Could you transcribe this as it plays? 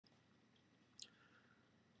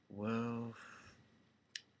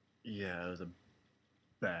Yeah, it was a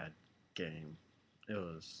bad game. It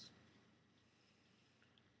was.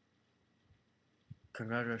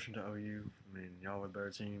 Congratulations to OU. I mean, y'all were a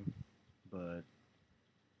better team, but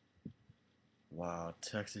wow,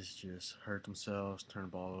 Texas just hurt themselves, turned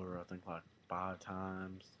the ball over, I think, like 5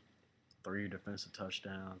 times, three defensive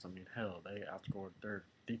touchdowns. I mean, hell, they outscored their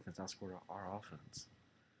defense, outscored our offense.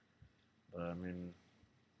 But I mean,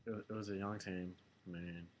 it was a young team. I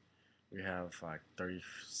mean, we have like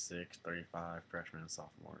 36, 35 freshmen and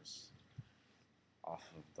sophomores off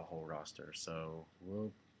of the whole roster. So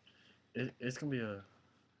it's gonna be a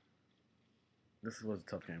this was a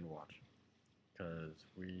tough game to watch because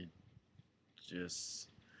we just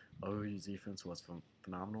OU's defense was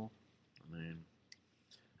phenomenal. I mean,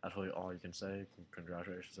 that's really all you can say.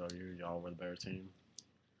 Congratulations, OU. Y'all were the better team.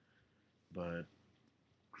 But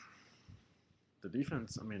the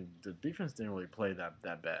defense didn't really play that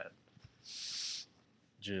bad.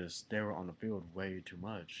 Just they were on the field way too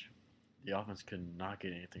much. The offense could not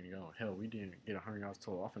get anything going. Hell, we didn't get 100 yards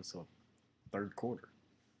total offense until third quarter.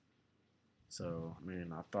 So I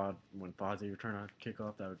mean, I thought when Fozzie returned on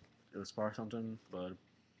kickoff that it would spark something, but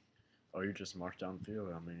you just marched down the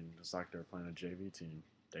field. I mean, it's like they're playing a JV team.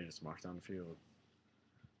 They just marched down the field.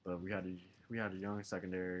 But we had a young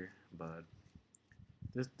secondary, but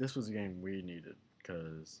this was a game we needed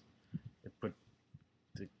because it put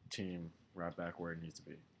the team right back where it needs to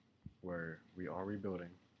be, where we are rebuilding.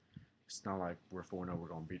 It's not like we're 4-0. We're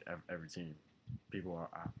gonna beat every team. People are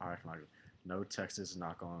acting like no, Texas is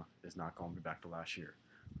not going to be back to last year.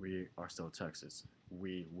 We are still Texas.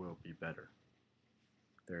 We will be better.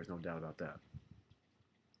 There is no doubt about that.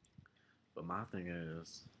 But my thing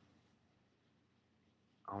is,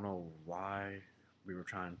 I don't know why we were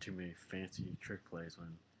trying too many fancy trick plays when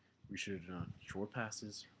we should have done short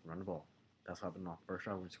passes, run the ball. That's what happened on first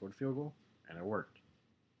drive when we scored a field goal, and it worked.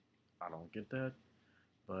 I don't get that,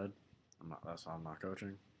 but that's why I'm not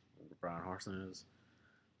coaching. Brian Harson is.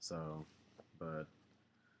 So, but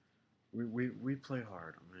we play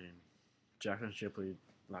hard. I mean, Jackson Shipley,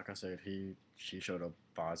 like I said, she showed up.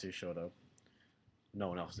 Fozzie showed up. No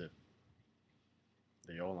one else did.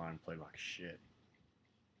 The O line played like shit.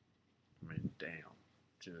 I mean, damn,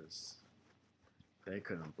 just they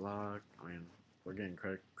couldn't block. I mean, we're getting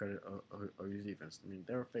credit OU's defense. I mean,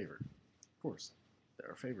 they're favored, of course.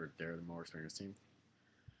 They're favored. They're the more experienced team.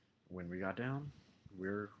 When we got down,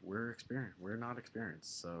 we're experienced. We're not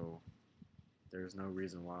experienced, so there's no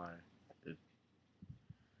reason why it.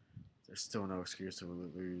 There's still no excuse to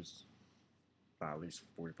lose by at least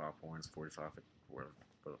 45 points, 45, whatever.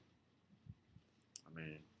 But I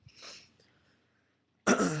mean,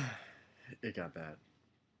 it got bad.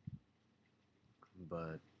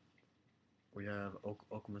 But we have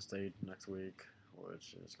Oklahoma State next week,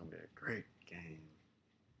 which is going to be a great game.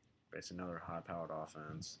 Basically, another high-powered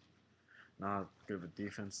offense. Not good of a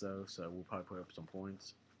defense though, so we'll probably put up some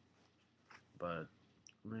points. But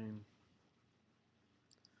I mean,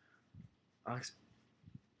 I, ex-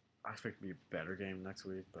 I expect to be a better game next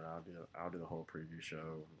week. But I'll do the whole preview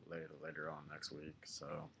show later on next week. So,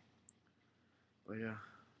 but yeah,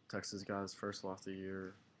 Texas got his first loss of the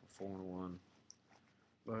year, 4-1.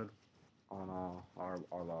 But all in all,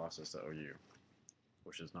 our loss is to OU,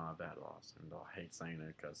 which is not a bad loss. And I hate saying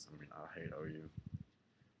it because I mean I hate OU.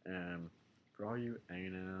 And for all you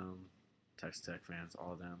A&M, Texas Tech fans,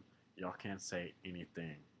 all of them, y'all can't say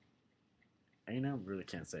anything. A&M really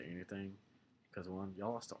can't say anything because one,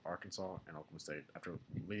 y'all lost to Arkansas and Oklahoma State after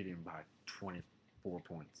leading by 24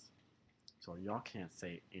 points. So y'all can't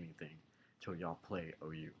say anything till y'all play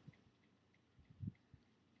OU.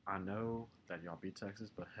 I know that y'all beat Texas,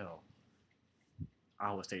 but hell,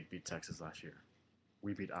 Iowa State beat Texas last year.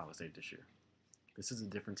 We beat Iowa State this year. This is a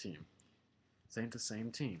different team. This ain't the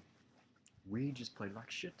same team. We just played like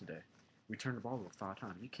shit today. We turned the ball over 5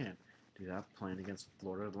 times. You can't do that playing against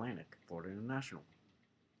Florida Atlantic, Florida International.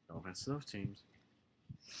 No offense to those teams,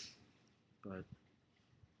 but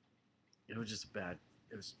it was just bad.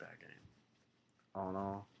 It was a bad game. All in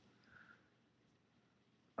all,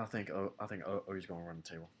 I think OU's going to run the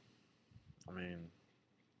table. I mean,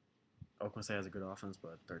 Oakland State has a good offense,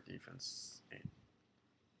 but their defense ain't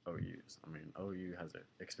OU's. I mean, OU has an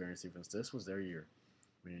experienced defense. This was their year.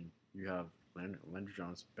 I mean, you have Landry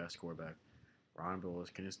Jones, best quarterback. Ryan Bills,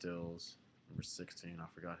 Kenny Stills, number 16. I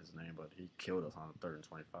forgot his name, but he killed us on a 3rd and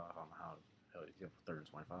 25. I don't know how the hell he killed 3rd and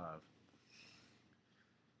 25.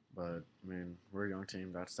 But I mean, we're a young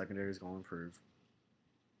team. That secondary is going to improve.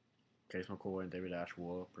 Case McCoy and David Ash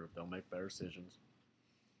will improve. They'll make better decisions.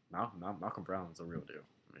 Malcolm Brown's a real deal.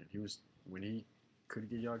 I mean, he was when he could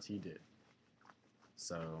get yards, he did.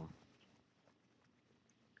 So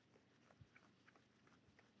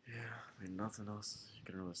I mean, nothing else you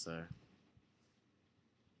can really say.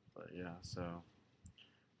 But yeah, so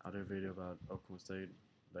I'll do a video about Oklahoma State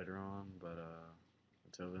later on. But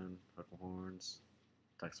until then, hook 'em horns,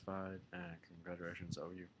 Textified, and congratulations,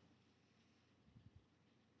 OU.